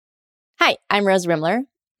Hi, I'm Rose Rimler.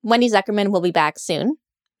 Wendy Zuckerman will be back soon.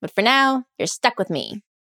 But for now, you're stuck with me.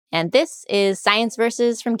 And this is Science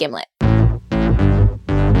Versus from Gimlet.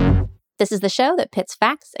 This is the show that pits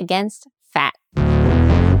facts against fat.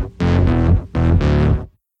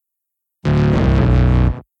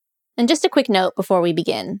 And just a quick note before we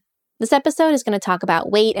begin. This episode is going to talk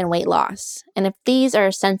about weight and weight loss. And if these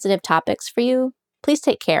are sensitive topics for you, please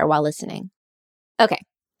take care while listening. Okay,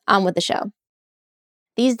 on with the show.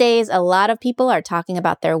 These days, a lot of people are talking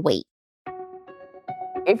about their weight.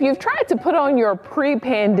 If you've tried to put on your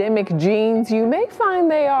pre-pandemic jeans, you may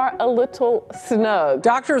find they are a little snug.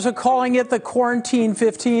 Doctors are calling it the quarantine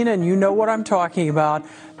 15, and you know what I'm talking about.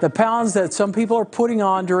 The pounds that some people are putting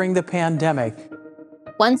on during the pandemic.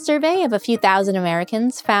 One survey of a few thousand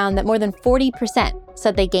Americans found that more than 40%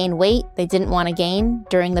 said they gained weight they didn't want to gain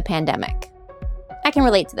during the pandemic. I can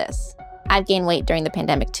relate to this. I've gained weight during the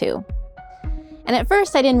pandemic too. And at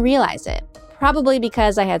first I didn't realize it, probably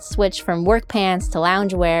because I had switched from work pants to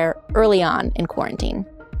loungewear early on in quarantine.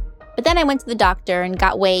 But then I went to the doctor and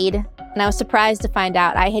got weighed, and I was surprised to find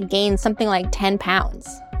out I had gained something like 10 pounds.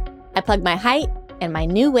 I plugged my height and my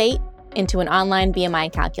new weight into an online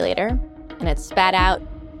BMI calculator, and it spat out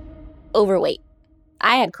overweight.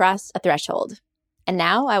 I had crossed a threshold, and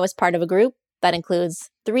now I was part of a group that includes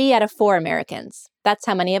 3 out of 4 Americans. That's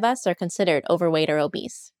how many of us are considered overweight or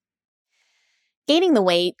obese. Gaining the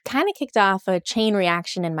weight kind of kicked off a chain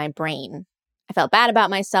reaction in my brain. I felt bad about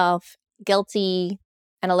myself, guilty,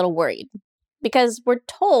 and a little worried. Because we're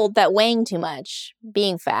told that weighing too much,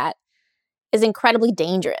 being fat, is incredibly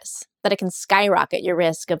dangerous, that it can skyrocket your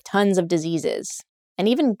risk of tons of diseases, and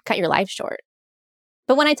even cut your life short.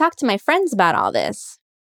 But when I talked to my friends about all this,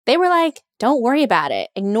 they were like, don't worry about it.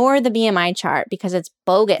 Ignore the BMI chart because it's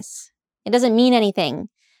bogus. It doesn't mean anything.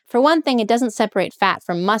 For one thing, it doesn't separate fat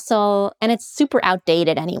from muscle, and it's super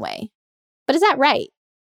outdated anyway. But is that right?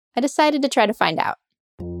 I decided to try to find out.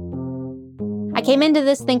 I came into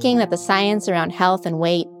this thinking that the science around health and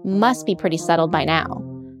weight must be pretty settled by now.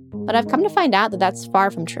 But I've come to find out that that's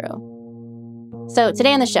far from true. So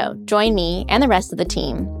today on the show, join me and the rest of the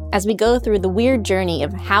team as we go through the weird journey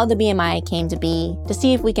of how the BMI came to be to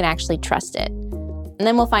see if we can actually trust it. And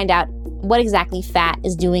then we'll find out what exactly fat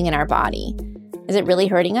is doing in our body. Is it really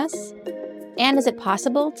hurting us? And is it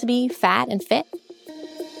possible to be fat and fit?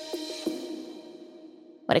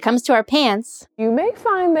 When it comes to our pants, you may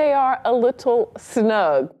find they are a little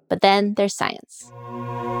snug. But then there's science.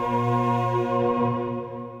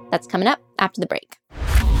 That's coming up after the break.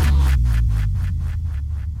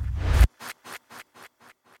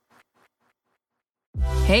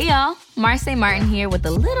 Hey y'all, Marseille Martin here with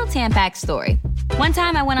a little Tampax story. One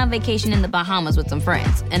time I went on vacation in the Bahamas with some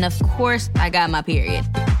friends, and of course I got my period.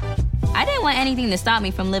 I didn't want anything to stop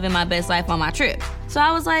me from living my best life on my trip, so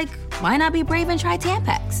I was like, why not be brave and try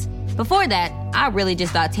Tampax? Before that, I really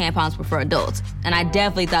just thought tampons were for adults, and I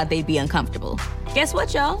definitely thought they'd be uncomfortable. Guess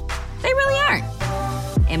what, y'all? They really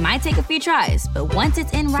aren't. It might take a few tries, but once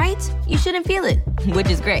it's in right, you shouldn't feel it, which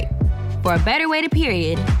is great. For a better way to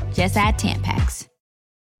period, just add Tampax.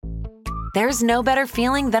 There's no better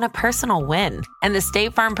feeling than a personal win, and the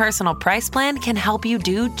State Farm Personal Price Plan can help you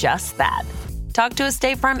do just that. Talk to a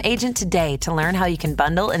State Farm agent today to learn how you can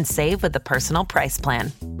bundle and save with the Personal Price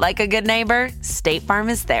Plan. Like a good neighbor, State Farm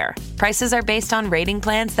is there. Prices are based on rating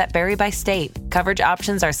plans that vary by state. Coverage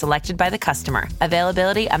options are selected by the customer.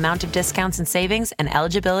 Availability, amount of discounts and savings, and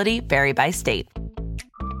eligibility vary by state.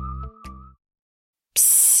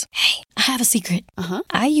 Hey, I have a secret.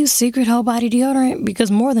 I use Secret Whole Body Deodorant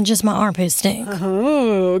because more than just my armpits stink.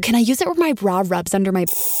 Oh, can I use it where my bra rubs under my...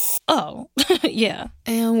 Oh, yeah.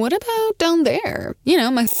 And what about down there? You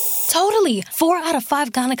know, my... Totally. 4 out of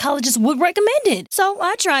 5 gynecologists would recommend it. So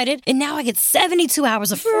I tried it, and now I get 72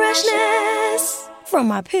 hours of freshness. From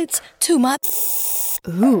my pits to my...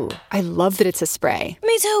 Ooh, I love that it's a spray.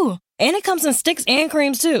 Me too. And it comes in sticks and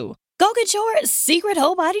creams too. Go get your Secret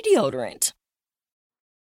Whole Body Deodorant.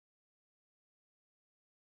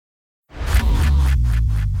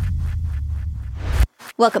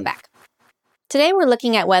 Welcome back. Today we're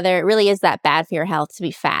looking at whether it really is that bad for your health to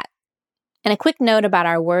be fat. And a quick note about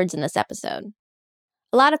our words in this episode.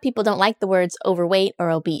 A lot of people don't like the words overweight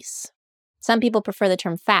or obese. Some people prefer the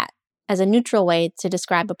term fat as a neutral way to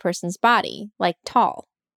describe a person's body, like tall.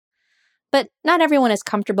 But not everyone is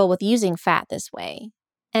comfortable with using fat this way.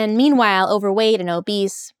 And meanwhile, overweight and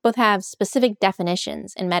obese both have specific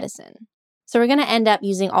definitions in medicine. So we're going to end up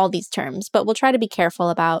using all these terms, but we'll try to be careful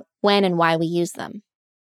about when and why we use them.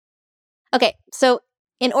 Okay, so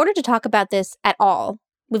in order to talk about this at all,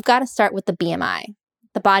 we've got to start with the BMI,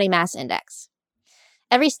 the body mass index.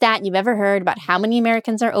 Every stat you've ever heard about how many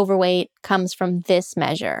Americans are overweight comes from this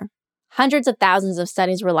measure. Hundreds of thousands of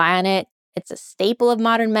studies rely on it. It's a staple of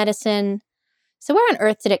modern medicine. So where on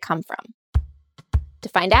earth did it come from? To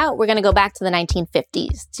find out, we're going to go back to the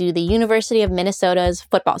 1950s, to the University of Minnesota's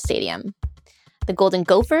football stadium. The Golden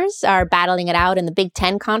Gophers are battling it out in the Big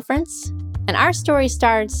Ten Conference, and our story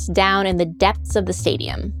starts down in the depths of the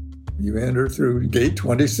stadium. You enter through gate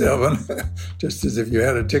 27, just as if you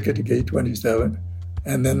had a ticket to gate 27.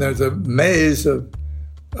 And then there's a maze of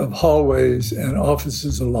hallways and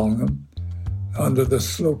offices along them under the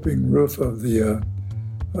sloping roof of the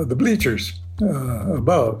bleachers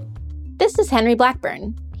above. This is Henry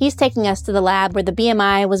Blackburn. He's taking us to the lab where the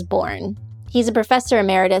BMI was born. He's a professor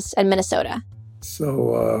emeritus at Minnesota.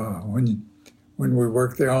 So when we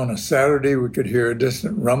worked there on a Saturday, we could hear a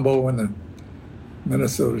distant rumble when the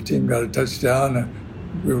Minnesota team got a touchdown.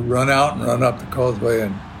 We would run out and run up the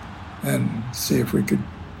causeway and see if we could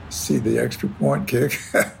see the extra point kick.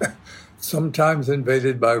 Sometimes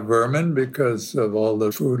invaded by vermin because of all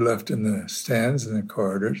the food left in the stands and the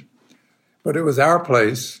corridors. But it was our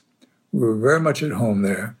place. We were very much at home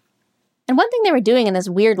there. And one thing they were doing in this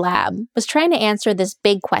weird lab was trying to answer this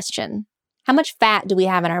big question. How much fat do we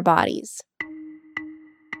have in our bodies?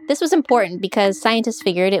 This was important because scientists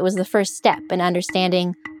figured it was the first step in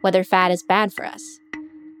understanding whether fat is bad for us.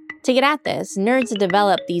 To get at this, nerds had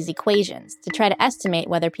developed these equations to try to estimate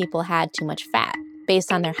whether people had too much fat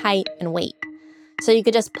based on their height and weight. So you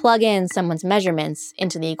could just plug in someone's measurements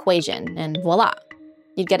into the equation and voila,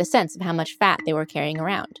 you'd get a sense of how much fat they were carrying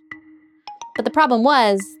around. But the problem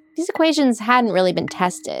was, these equations hadn't really been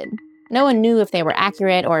tested. No one knew if they were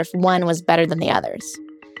accurate or if one was better than the others.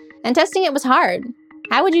 And testing it was hard.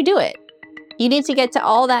 How would you do it? You need to get to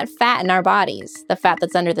all that fat in our bodies, the fat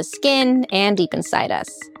that's under the skin and deep inside us.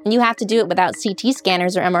 And you have to do it without CT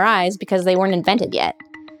scanners or MRIs because they weren't invented yet.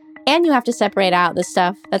 And you have to separate out the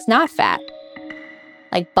stuff that's not fat,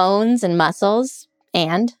 like bones and muscles,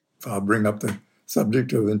 and... I'll bring up the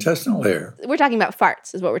subject of intestinal air. We're talking about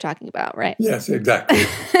farts is what we're talking about, right? Yes, exactly.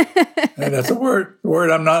 And that's a word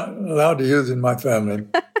I'm not allowed to use in my family.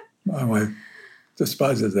 My wife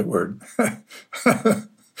despises that word.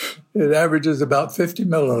 It averages about 50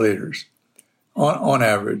 milliliters on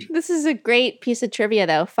average. This is a great piece of trivia,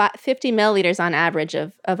 though. 50 milliliters on average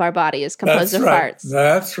of our body is composed of farts.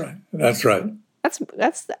 That's right. That's right.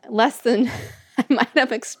 That's less than I might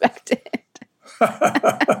have expected.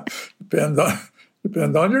 Depends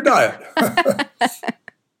on your diet.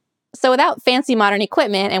 So without fancy modern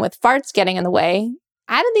equipment and with farts getting in the way,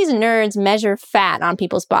 how did these nerds measure fat on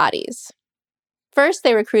people's bodies? First,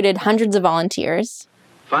 they recruited hundreds of volunteers.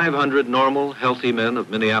 500 normal, healthy men of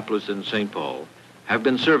Minneapolis and St. Paul have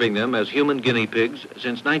been serving them as human guinea pigs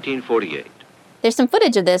since 1948. There's some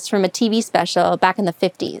footage of this from a TV special back in the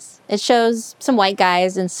 50s. It shows some white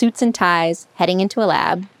guys in suits and ties heading into a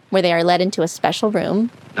lab where they are led into a special room.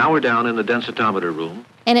 Now we're down in the densitometer room.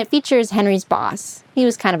 And it features Henry's boss. He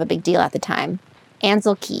was kind of a big deal at the time,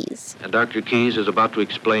 Ansel Keys. And Dr. Keys is about to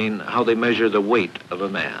explain how they measure the weight of a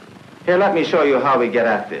man. Here, let me show you how we get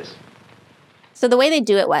at this. So the way they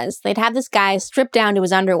do it was they'd have this guy strip down to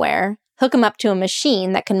his underwear, hook him up to a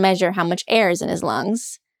machine that can measure how much air is in his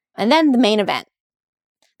lungs, and then the main event.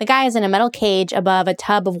 The guy is in a metal cage above a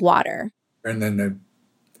tub of water. And then they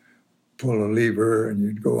pull a lever and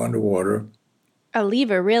you'd go underwater. A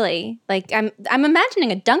lever, really? Like, I'm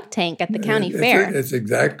imagining a dunk tank at the county fair. It's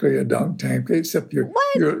exactly a dunk tank, except you're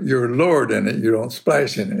lowered in it. You don't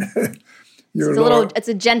splash in it. It's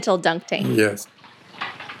a gentle dunk tank. Yes.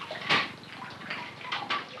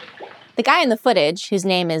 The guy in the footage, whose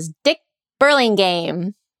name is Dick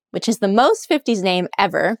Burlingame, which is the most 50s name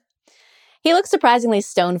ever, he looks surprisingly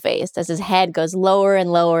stone-faced as his head goes lower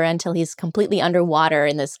and lower until he's completely underwater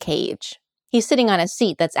in this cage. He's sitting on a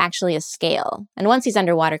seat that's actually a scale, and once he's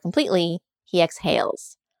underwater completely, he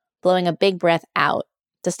exhales, blowing a big breath out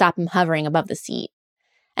to stop him hovering above the seat.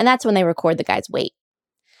 And that's when they record the guy's weight.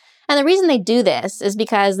 And the reason they do this is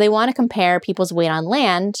because they want to compare people's weight on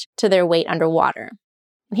land to their weight underwater.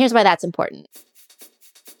 And here's why that's important.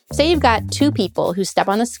 Say you've got two people who step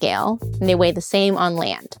on the scale and they weigh the same on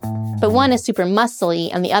land, but one is super muscly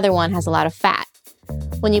and the other one has a lot of fat.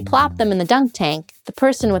 When you plop them in the dunk tank, the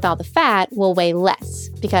person with all the fat will weigh less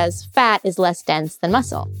because fat is less dense than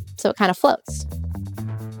muscle, so it kind of floats.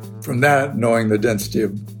 From that, knowing the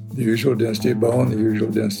usual density of bone, the usual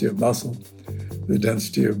density of muscle, the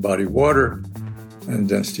density of body water, and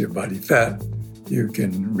the density of body fat, you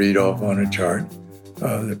can read off on a chart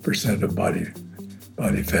the percent of body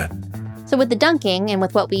fat. So with the dunking and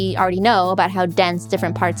with what we already know about how dense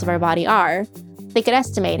different parts of our body are, They could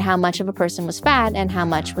estimate how much of a person was fat and how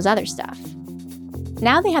much was other stuff.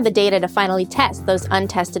 Now they have the data to finally test those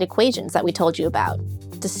untested equations that we told you about,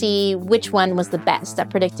 to see which one was the best at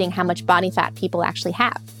predicting how much body fat people actually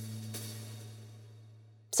have.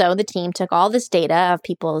 So the team took all this data of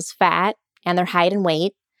people's fat and their height and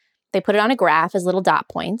weight. They put it on a graph as little dot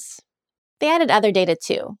points. They added other data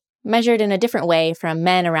too, measured in a different way from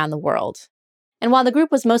men around the world. And while the group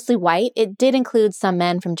was mostly white, it did include some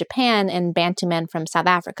men from Japan and Bantu men from South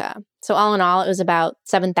Africa. So all in all, it was about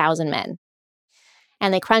 7,000 men.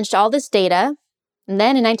 And they crunched all this data, and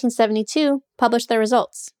then in 1972, published their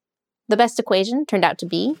results. The best equation turned out to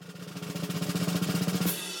be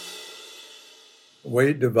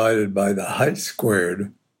weight divided by the height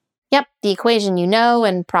squared. Yep, the equation you know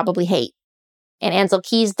and probably hate. And Ancel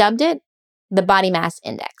Keys dubbed it the body mass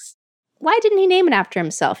index. Why didn't he name it after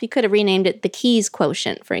himself? He could have renamed it the Keys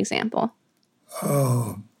quotient, for example.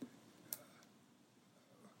 Oh,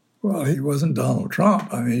 well, he wasn't Donald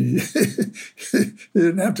Trump. I mean, he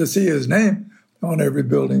didn't have to see his name on every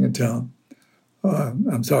building in town.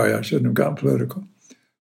 I'm sorry, I shouldn't have gotten political.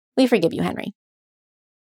 We forgive you, Henry.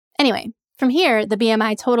 Anyway, from here, the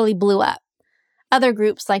BMI totally blew up. Other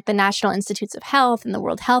groups like the National Institutes of Health and the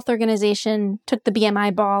World Health Organization took the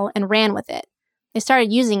BMI ball and ran with it. They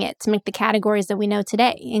started using it to make the categories that we know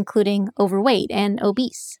today, including overweight and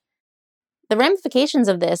obese. The ramifications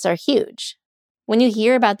of this are huge. When you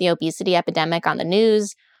hear about the obesity epidemic on the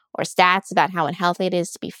news or stats about how unhealthy it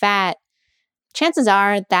is to be fat, chances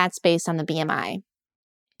are that's based on the BMI.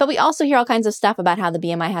 But we also hear all kinds of stuff about how the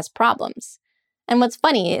BMI has problems. And what's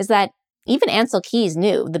funny is that even Ancel Keys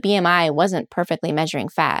knew the BMI wasn't perfectly measuring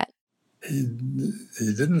fat. He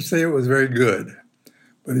didn't say it was very good,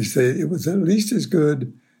 but he said it was at least as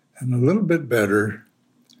good and a little bit better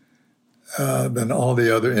than all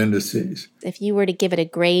the other indices. If you were to give it a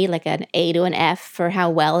grade, like an A to an F for how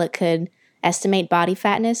well it could estimate body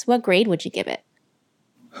fatness, what grade would you give it?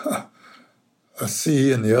 A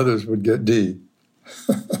C, and the others would get D.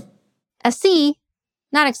 A C?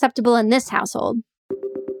 Not acceptable in this household.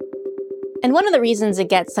 And one of the reasons it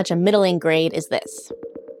gets such a middling grade is this.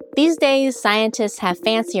 These days, scientists have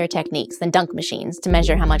fancier techniques than dunk machines to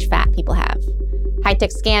measure how much fat people have.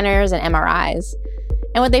 High-tech scanners and MRIs.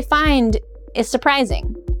 And what they find is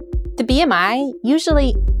surprising. The BMI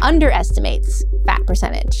usually underestimates fat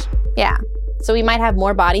percentage. Yeah, so we might have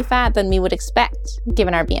more body fat than we would expect,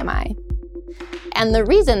 given our BMI. And the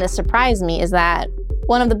reason this surprised me is that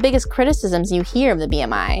one of the biggest criticisms you hear of the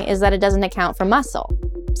BMI is that it doesn't account for muscle.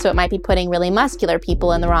 So it might be putting really muscular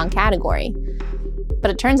people in the wrong category.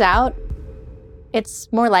 But it turns out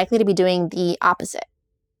it's more likely to be doing the opposite.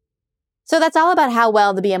 So that's all about how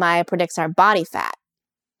well the BMI predicts our body fat.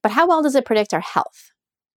 But how well does it predict our health?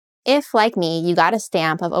 If, like me, you got a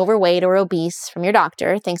stamp of overweight or obese from your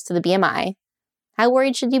doctor thanks to the BMI, how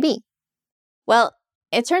worried should you be? Well,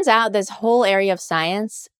 it turns out this whole area of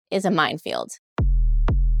science is a minefield.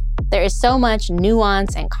 There is so much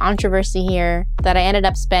nuance and controversy here that I ended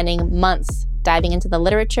up spending months diving into the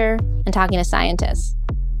literature and talking to scientists.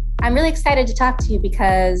 I'm really excited to talk to you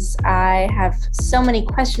because I have so many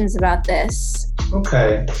questions about this.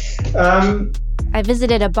 Okay. I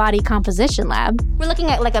visited a body composition lab. We're looking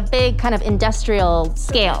at like a big kind of industrial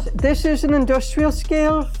scale. This is an industrial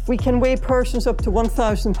scale. We can weigh persons up to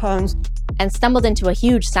 1,000 pounds. And stumbled into a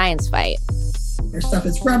huge science fight. Your stuff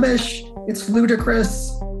is rubbish. It's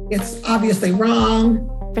ludicrous. It's obviously wrong.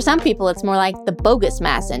 For some people, it's more like the bogus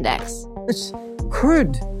mass index. It's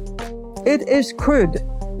crude. It is crude.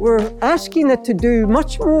 We're asking it to do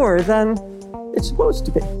much more than it's supposed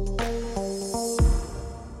to be.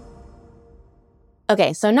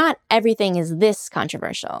 Okay, so not everything is this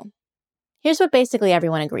controversial. Here's what basically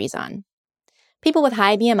everyone agrees on. People with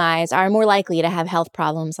high BMIs are more likely to have health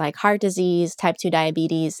problems like heart disease, type 2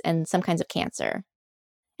 diabetes, and some kinds of cancer.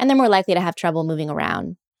 And they're more likely to have trouble moving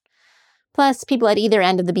around. Plus, people at either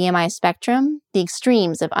end of the BMI spectrum, the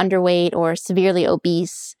extremes of underweight or severely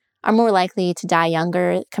obese, are more likely to die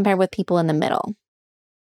younger compared with people in the middle.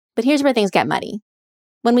 But here's where things get muddy.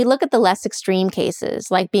 When we look at the less extreme cases,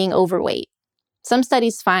 like being overweight, some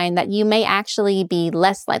studies find that you may actually be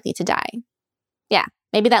less likely to die. Yeah,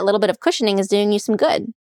 maybe that little bit of cushioning is doing you some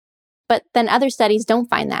good. But then other studies don't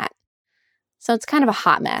find that. So it's kind of a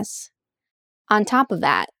hot mess. On top of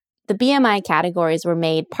that, the BMI categories were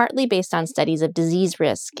made partly based on studies of disease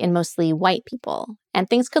risk in mostly white people, and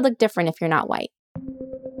things could look different if you're not white.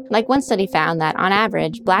 Like one study found that, on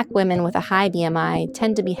average, Black women with a high BMI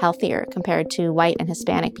tend to be healthier compared to white and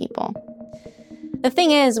Hispanic people. The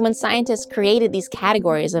thing is, when scientists created these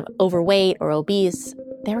categories of overweight or obese,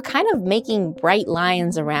 they were kind of making bright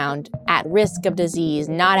lines around at risk of disease,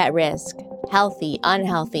 not at risk, healthy,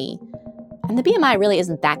 unhealthy. And the BMI really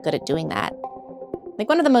isn't that good at doing that. Like,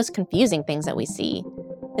 one of the most confusing things that we see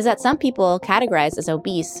is that some people categorized as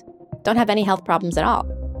obese don't have any health problems at all.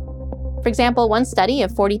 For example, one study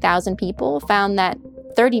of 40,000 people found that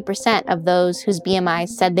 30% of those whose BMI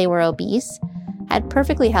said they were obese had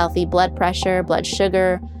perfectly healthy blood pressure, blood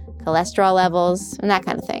sugar, cholesterol levels, and that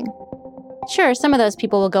kind of thing. Sure, some of those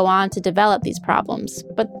people will go on to develop these problems,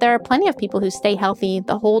 but there are plenty of people who stay healthy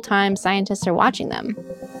the whole time scientists are watching them.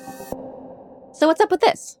 So what's up with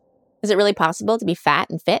this? Is it really possible to be fat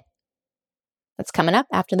and fit? That's coming up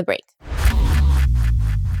after the break.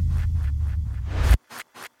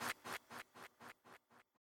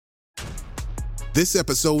 This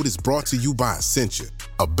episode is brought to you by Essentia.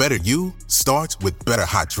 A better you starts with better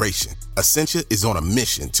hydration. Essentia is on a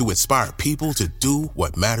mission to inspire people to do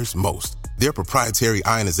what matters most. Their proprietary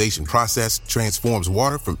ionization process transforms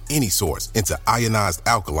water from any source into ionized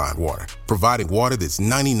alkaline water, providing water that's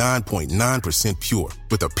 99.9% pure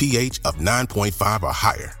with a pH of 9.5 or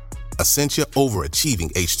higher. Essentia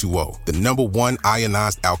overachieving H2O, the #1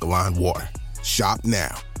 ionized alkaline water. Shop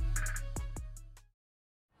now.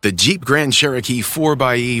 The Jeep Grand Cherokee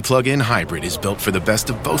 4xe plug-in hybrid is built for the best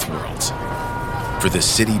of both worlds. For the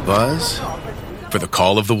city buzz, for the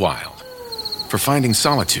call of the wild, for finding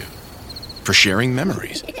solitude, for sharing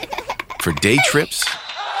memories, for day trips,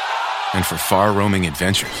 and for far-roaming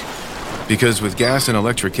adventures. Because with gas and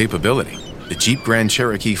electric capability, the Jeep Grand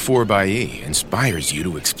Cherokee 4xe inspires you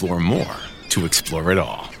to explore more, to explore it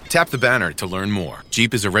all. Tap the banner to learn more.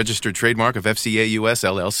 Jeep is a registered trademark of FCA US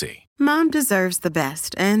LLC. Mom deserves the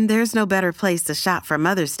best, and there's no better place to shop for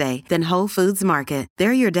Mother's Day than Whole Foods Market.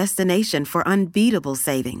 They're your destination for unbeatable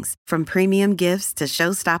savings, from premium gifts to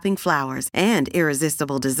show-stopping flowers and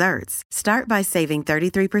irresistible desserts. Start by saving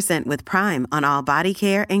 33% with Prime on all body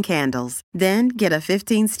care and candles. Then get a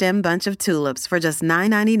 15-stem bunch of tulips for just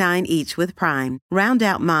 $9.99 each with Prime. Round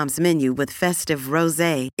out Mom's menu with festive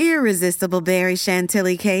rosé, irresistible berry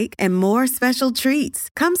chantilly cake, and more special treats.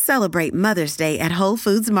 Come celebrate Mother's Day at Whole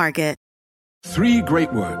Foods Market. 3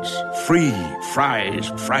 great words. Free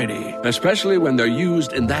Fries Friday. Especially when they're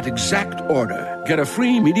used in that exact order. Get a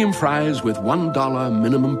free medium fries with $1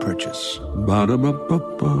 minimum purchase.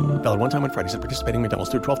 Ba-da-ba-ba-ba. Valid one time on Fridays at participating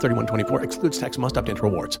McDonald's through 12/31/24. Excludes tax, must opt into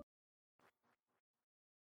rewards.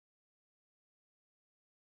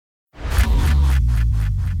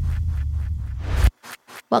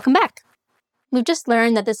 Welcome back. We've just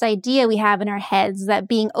learned that this idea we have in our heads that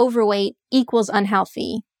being overweight equals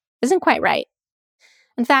unhealthy isn't quite right.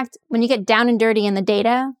 In fact, when you get down and dirty in the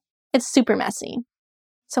data, it's super messy.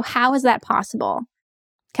 So how is that possible?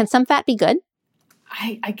 Can some fat be good?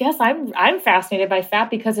 I guess I'm fascinated by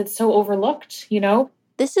fat because it's so overlooked, you know?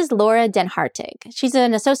 This is Laura Den Hartog. She's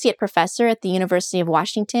an associate professor at the University of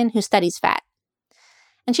Washington who studies fat.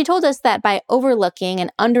 And she told us that by overlooking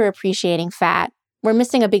and underappreciating fat, we're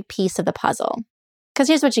missing a big piece of the puzzle. Because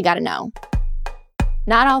here's what you gotta know.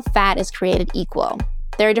 Not all fat is created equal.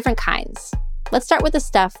 There are different kinds. Let's start with the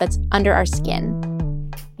stuff that's under our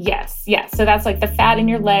skin. Yes. So that's like the fat in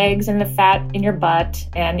your legs and the fat in your butt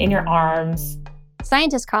and in your arms.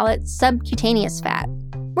 Scientists call it subcutaneous fat.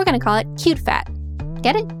 We're going to call it cute fat.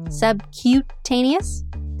 Get it? Subcutaneous?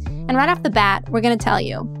 And right off the bat, we're going to tell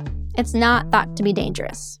you, it's not thought to be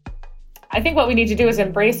dangerous. I think what we need to do is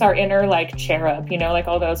embrace our inner like cherub, you know, like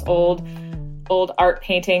all those old art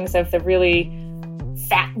paintings of the really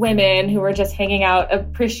fat women who are just hanging out,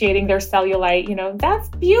 appreciating their cellulite, you know, that's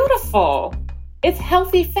beautiful. It's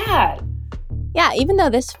healthy fat. Yeah, even though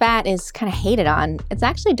this fat is kind of hated on, it's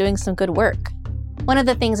actually doing some good work. One of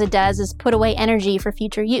the things it does is put away energy for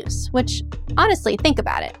future use, which, honestly, think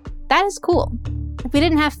about it. That is cool. If we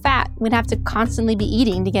didn't have fat, we'd have to constantly be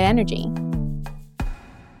eating to get energy.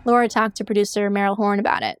 Laura talked to producer Meryl Horn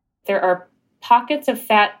about it. There are pockets of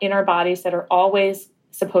fat in our bodies that are always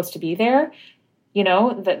supposed to be there. You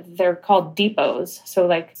know, that they're called depots. So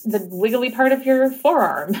like the wiggly part of your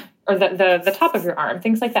forearm or the top of your arm,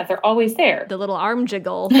 things like that. They're always there. The little arm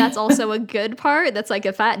jiggle. That's also a good part. That's like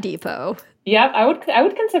a fat depot. Yep. I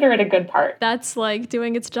would consider it a good part. That's like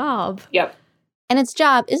doing its job. Yep. And its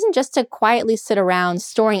job isn't just to quietly sit around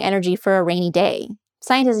storing energy for a rainy day.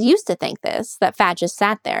 Scientists used to think this, that fat just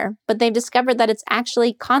sat there, but they've discovered that it's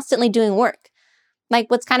actually constantly doing work. Like,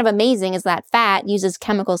 what's kind of amazing is that fat uses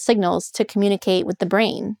chemical signals to communicate with the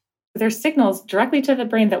brain. There's signals directly to the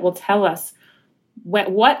brain that will tell us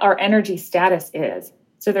what our energy status is.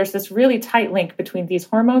 So there's this really tight link between these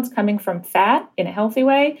hormones coming from fat in a healthy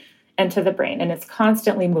way and to the brain, and it's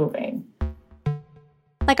constantly moving.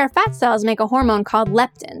 Like our fat cells make a hormone called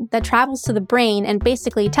leptin that travels to the brain and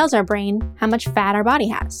basically tells our brain how much fat our body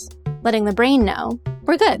has, letting the brain know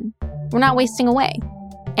we're good, we're not wasting away.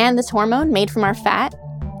 And this hormone made from our fat,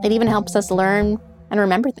 it even helps us learn and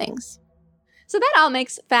remember things. So that all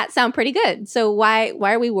makes fat sound pretty good. So why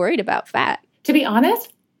are we worried about fat? To be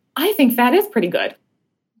honest, I think fat is pretty good.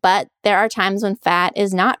 But there are times when fat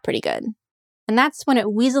is not pretty good. And that's when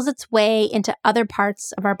it weasels its way into other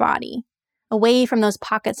parts of our body, away from those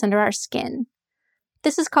pockets under our skin.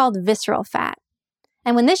 This is called visceral fat.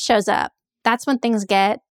 And when this shows up, that's when things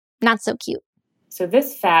get not so cute. So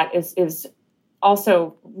this fat is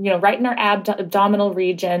also, right in our abdominal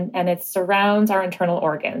region, and it surrounds our internal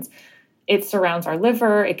organs. It surrounds our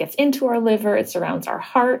liver, it gets into our liver, it surrounds our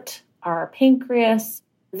heart, our pancreas.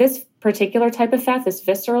 This particular type of fat, this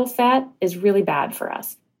visceral fat, is really bad for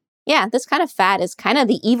us. Yeah, this kind of fat is kind of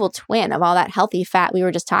the evil twin of all that healthy fat we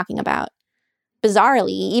were just talking about. Bizarrely,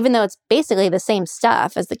 even though it's basically the same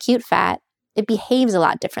stuff as the cute fat, it behaves a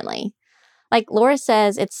lot differently. Like Laura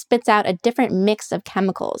says, it spits out a different mix of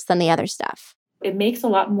chemicals than the other stuff. It makes a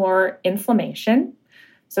lot more inflammation.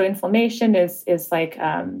 So inflammation is like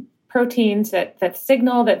proteins that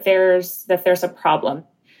signal that there's a problem.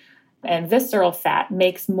 And visceral fat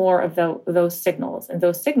makes more of those signals. And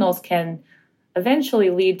those signals can eventually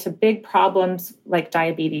lead to big problems like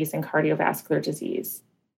diabetes and cardiovascular disease.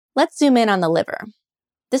 Let's zoom in on the liver.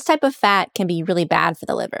 This type of fat can be really bad for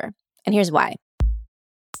the liver. And here's why.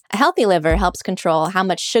 A healthy liver helps control how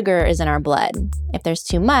much sugar is in our blood. If there's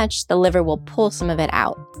too much, the liver will pull some of it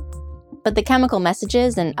out. But the chemical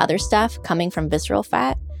messages and other stuff coming from visceral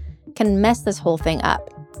fat can mess this whole thing up.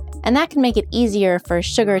 And that can make it easier for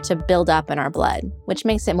sugar to build up in our blood, which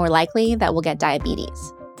makes it more likely that we'll get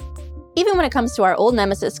diabetes. Even when it comes to our old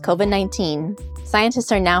nemesis, COVID-19,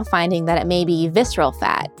 scientists are now finding that it may be visceral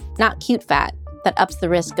fat, not cute fat, that ups the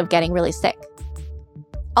risk of getting really sick.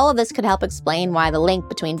 All of this could help explain why the link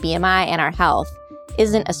between BMI and our health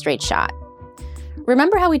isn't a straight shot.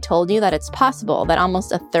 Remember how we told you that it's possible that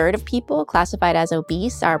almost a third of people classified as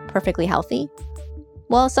obese are perfectly healthy?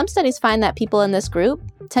 Well, some studies find that people in this group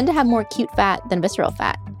tend to have more cute fat than visceral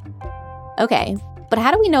fat. Okay, but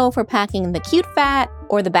how do we know if we're packing the cute fat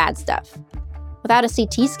or the bad stuff? Without a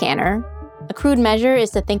CT scanner, a crude measure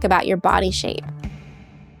is to think about your body shape.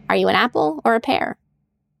 Are you an apple or a pear?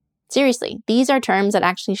 Seriously, these are terms that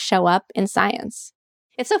actually show up in science.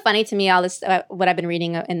 It's so funny to me, all this, what I've been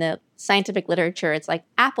reading in the scientific literature. It's like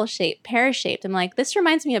apple-shaped, pear-shaped. I'm like, this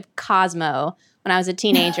reminds me of Cosmo when I was a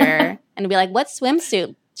teenager. And be like, what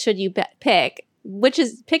swimsuit should you pick?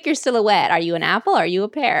 Pick your silhouette. Are you an apple or are you a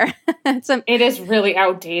pear? It is really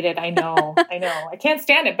outdated. I know. I can't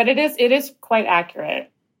stand it, but it is quite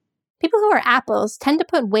accurate. People who are apples tend to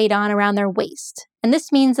put weight on around their waist. And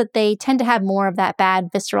this means that they tend to have more of that bad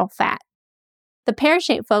visceral fat. The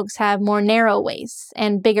pear-shaped folks have more narrow waists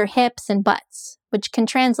and bigger hips and butts, which can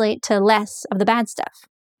translate to less of the bad stuff.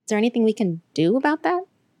 Is there anything we can do about that?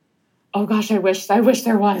 Oh gosh, I wish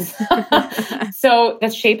there was. So the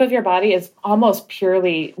shape of your body is almost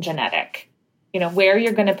purely genetic. Where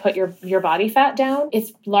you're going to put your body fat down,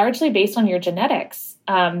 it's largely based on your genetics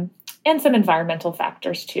and some environmental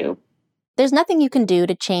factors too. There's nothing you can do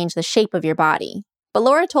to change the shape of your body. But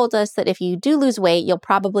Laura told us that if you do lose weight, you'll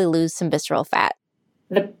probably lose some visceral fat.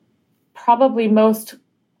 The probably most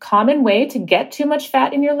common way to get too much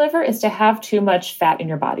fat in your liver is to have too much fat in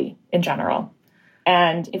your body in general.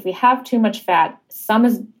 And if we have too much fat, some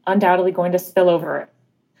is undoubtedly going to spill over.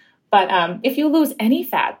 But if you lose any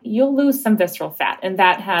fat, you'll lose some visceral fat. And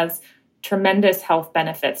that has tremendous health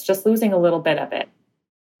benefits, just losing a little bit of it.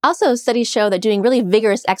 Also, studies show that doing really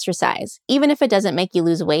vigorous exercise, even if it doesn't make you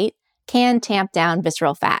lose weight, can tamp down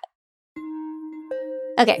visceral fat.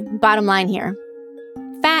 Okay, bottom line here.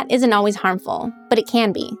 Fat isn't always harmful, but it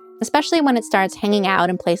can be, especially when it starts hanging out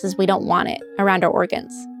in places we don't want it, around our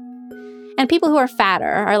organs. And people who are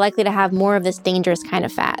fatter are likely to have more of this dangerous kind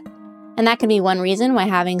of fat. And that can be one reason why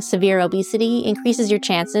having severe obesity increases your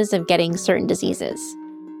chances of getting certain diseases.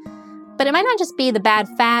 But it might not just be the bad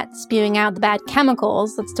fat spewing out the bad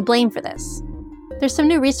chemicals that's to blame for this. There's some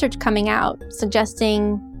new research coming out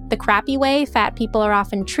suggesting the crappy way fat people are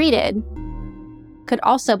often treated could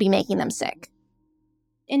also be making them sick.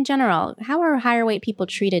 In general, how are higher weight people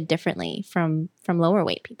treated differently from lower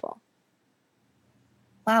weight people?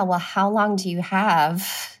 Wow, well, how long do you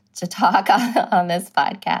have to talk on this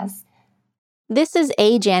podcast? This is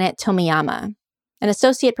A. Janet Tomiyama, an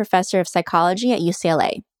associate professor of psychology at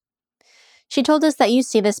UCLA. She told us that you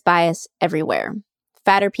see this bias everywhere.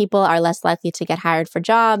 Fatter people are less likely to get hired for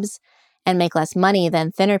jobs and make less money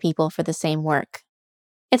than thinner people for the same work.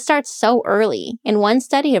 It starts so early. In one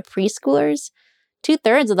study of preschoolers,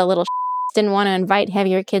 2/3 of the little didn't want to invite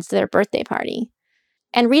heavier kids to their birthday party.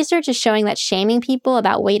 And research is showing that shaming people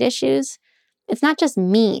about weight issues, it's not just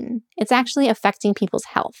mean, it's actually affecting people's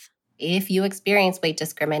health. If you experience weight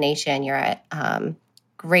discrimination, you're at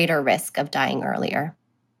greater risk of dying earlier.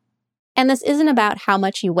 And this isn't about how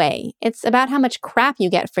much you weigh. It's about how much crap you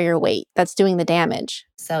get for your weight that's doing the damage.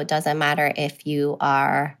 So it doesn't matter if you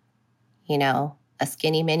are, a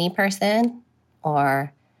skinny mini person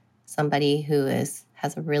or somebody who has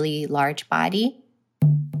a really large body.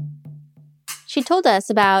 She told us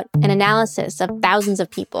about an analysis of thousands of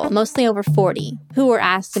people, mostly over 40, who were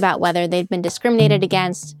asked about whether they'd been discriminated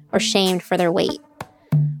against or shamed for their weight.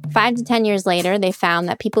 5 to 10 years later, they found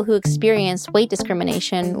that people who experienced weight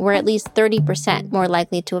discrimination were at least 30% more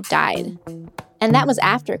likely to have died. And that was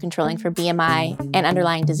after controlling for BMI and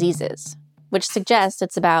underlying diseases, which suggests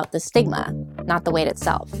it's about the stigma, not the weight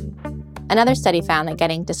itself. Another study found that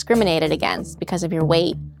getting discriminated against because of your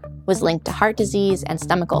weight was linked to heart disease and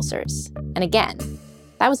stomach ulcers. And again,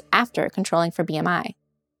 that was after controlling for BMI.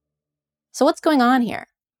 So what's going on here?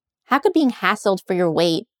 How could being hassled for your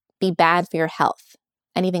weight be bad for your health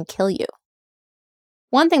and even kill you?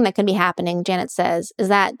 One thing that could be happening, Janet says, is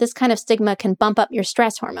that this kind of stigma can bump up your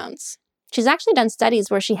stress hormones. She's actually done studies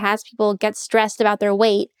where she has people get stressed about their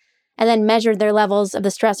weight and then measured their levels of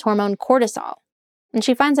the stress hormone cortisol. And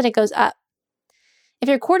she finds that it goes up. If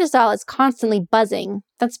your cortisol is constantly buzzing,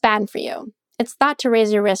 that's bad for you. It's thought to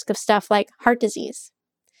raise your risk of stuff like heart disease.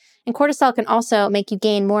 And cortisol can also make you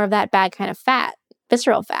gain more of that bad kind of fat,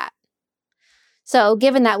 visceral fat. So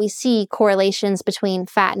given that we see correlations between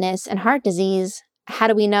fatness and heart disease, how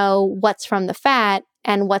do we know what's from the fat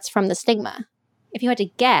and what's from the stigma? If you had to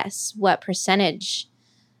guess what percentage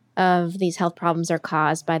of these health problems are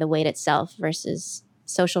caused by the weight itself versus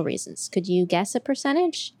social reasons, could you guess a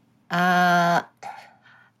percentage?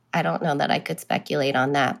 I don't know that I could speculate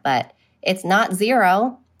on that, but it's not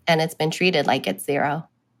zero, and it's been treated like it's zero.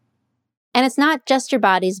 And it's not just your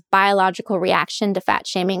body's biological reaction to fat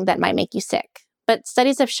shaming that might make you sick, but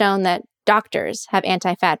studies have shown that doctors have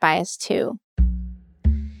anti-fat bias too.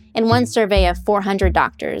 In one survey of 400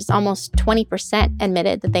 doctors, almost 20%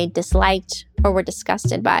 admitted that they disliked or were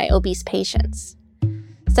disgusted by obese patients.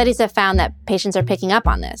 Studies have found that patients are picking up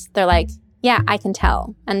on this. They're like, yeah, I can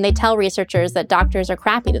tell. And they tell researchers that doctors are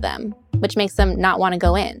crappy to them, which makes them not want to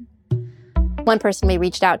go in. One person we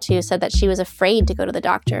reached out to said that she was afraid to go to the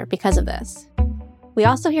doctor because of this. We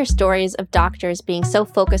also hear stories of doctors being so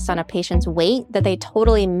focused on a patient's weight that they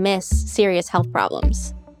totally miss serious health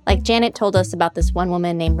problems. Like Janet told us about this one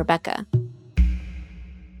woman named Rebecca.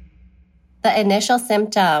 The initial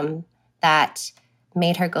symptom that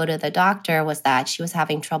made her go to the doctor was that she was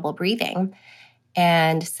having trouble breathing.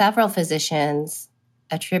 And several physicians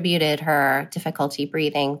attributed her difficulty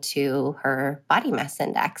breathing to her body mass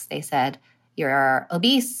index. They said, you're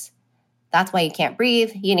obese. That's why you can't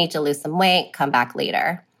breathe. You need to lose some weight. Come back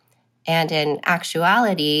later. And in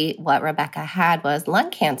actuality, what Rebecca had was lung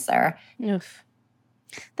cancer. Oof.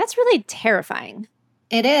 That's really terrifying.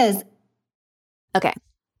 It is. Okay,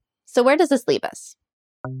 so where does this leave us?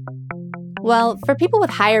 Well, for people with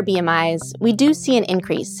higher BMIs, we do see an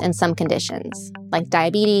increase in some conditions, like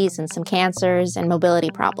diabetes and some cancers and mobility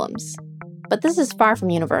problems. But this is far from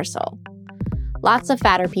universal. Lots of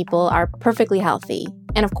fatter people are perfectly healthy,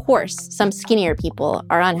 and of course, some skinnier people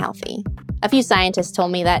are unhealthy. A few scientists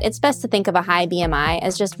told me that it's best to think of a high BMI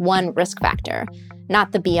as just one risk factor,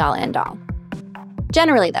 not the be-all, end-all.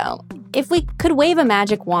 Generally, though, if we could wave a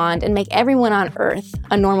magic wand and make everyone on Earth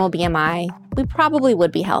a normal BMI, we probably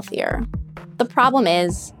would be healthier. The problem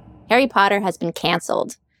is, Harry Potter has been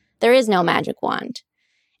canceled. There is no magic wand.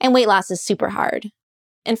 And weight loss is super hard.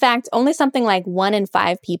 In fact, only something like 1 in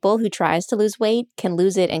 5 people who tries to lose weight can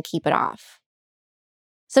lose it and keep it off.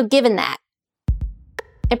 So given that,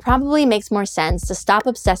 it probably makes more sense to stop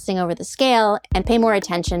obsessing over the scale and pay more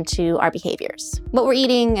attention to our behaviors, what we're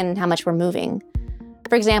eating and how much we're moving.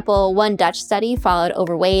 For example, one Dutch study followed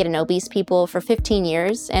overweight and obese people for 15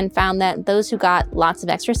 years and found that those who got lots of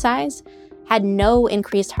exercise had no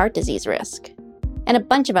increased heart disease risk. And a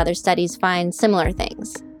bunch of other studies find similar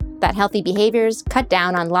things, that healthy behaviors cut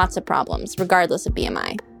down on lots of problems, regardless of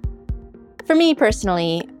BMI. For me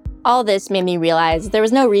personally, all this made me realize there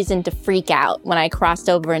was no reason to freak out when I crossed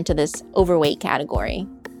over into this overweight category.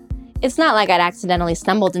 It's not like I'd accidentally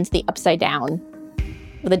stumbled into the upside down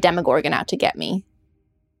with a Demogorgon out to get me.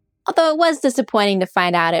 Although it was disappointing to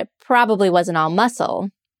find out it probably wasn't all muscle,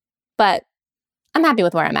 but I'm happy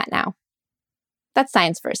with where I'm at now. That's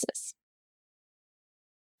Science Versus.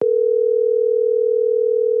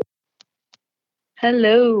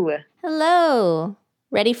 Hello. Hello.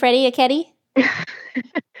 Ready, Freddie Akedi? This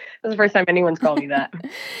is the first time anyone's called me that.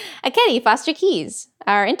 Akedi Foster Keys,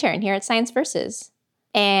 our intern here at Science Versus.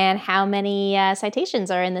 And how many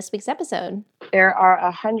citations are in this week's episode? There are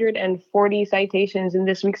 140 citations in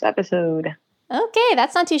this week's episode. Okay,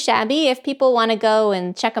 that's not too shabby. If people want to go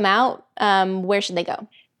and check them out, where should they go?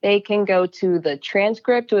 They can go to the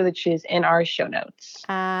transcript, which is in our show notes.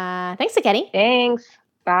 Thanks, Akedi. Thanks.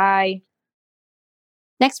 Bye.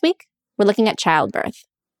 Next week, we're looking at childbirth.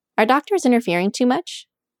 Are doctors interfering too much?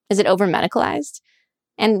 Is it over-medicalized?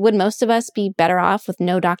 And would most of us be better off with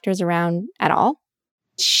no doctors around at all?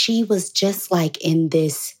 She was just like in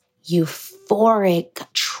this euphoric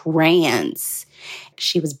trance.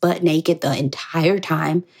 She was butt naked the entire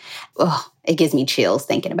time. Oh, it gives me chills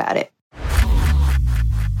thinking about it.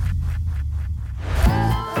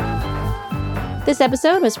 This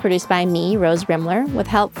episode was produced by me, Rose Rimler, with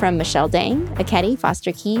help from Michelle Dang, Akedi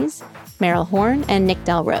Foster Keys, Meryl Horn, and Nick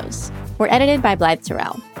Del Rose. We're edited by Blythe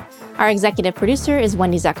Terrell. Our executive producer is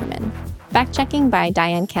Wendy Zuckerman. Fact-checking by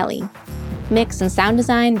Diane Kelly. Mix and sound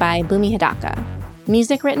design by Bhumi Hidaka.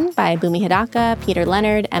 Music written by Bhumi Hidaka, Peter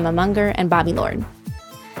Leonard, Emma Munger, and Bobby Lord.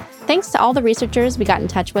 Thanks to all the researchers we got in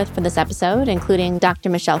touch with for this episode, including Dr.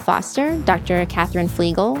 Michelle Foster, Dr. Catherine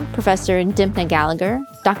Flegel, Professor Dimpna Gallagher,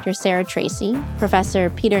 Dr. Sarah Tracy,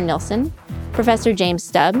 Professor Peter Nilsson, Professor James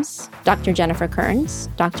Stubbs, Dr. Jennifer Kearns,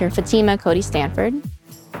 Dr. Fatima Cody Stanford,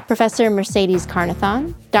 Professor Mercedes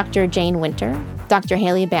Carnathon, Dr. Jane Winter, Dr.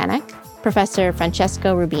 Haley Bannock, Professor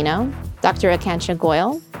Francesco Rubino, Dr. Akansha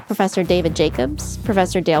Goyle, Professor David Jacobs,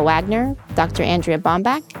 Professor Dale Wagner, Dr. Andrea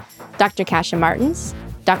Bombach, Dr. Kasia Martins,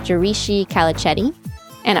 Dr. Rishi Kalachetti,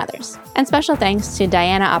 and others. And special thanks to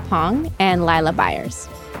Diana Apong and Lila Byers.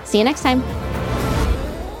 See you next time.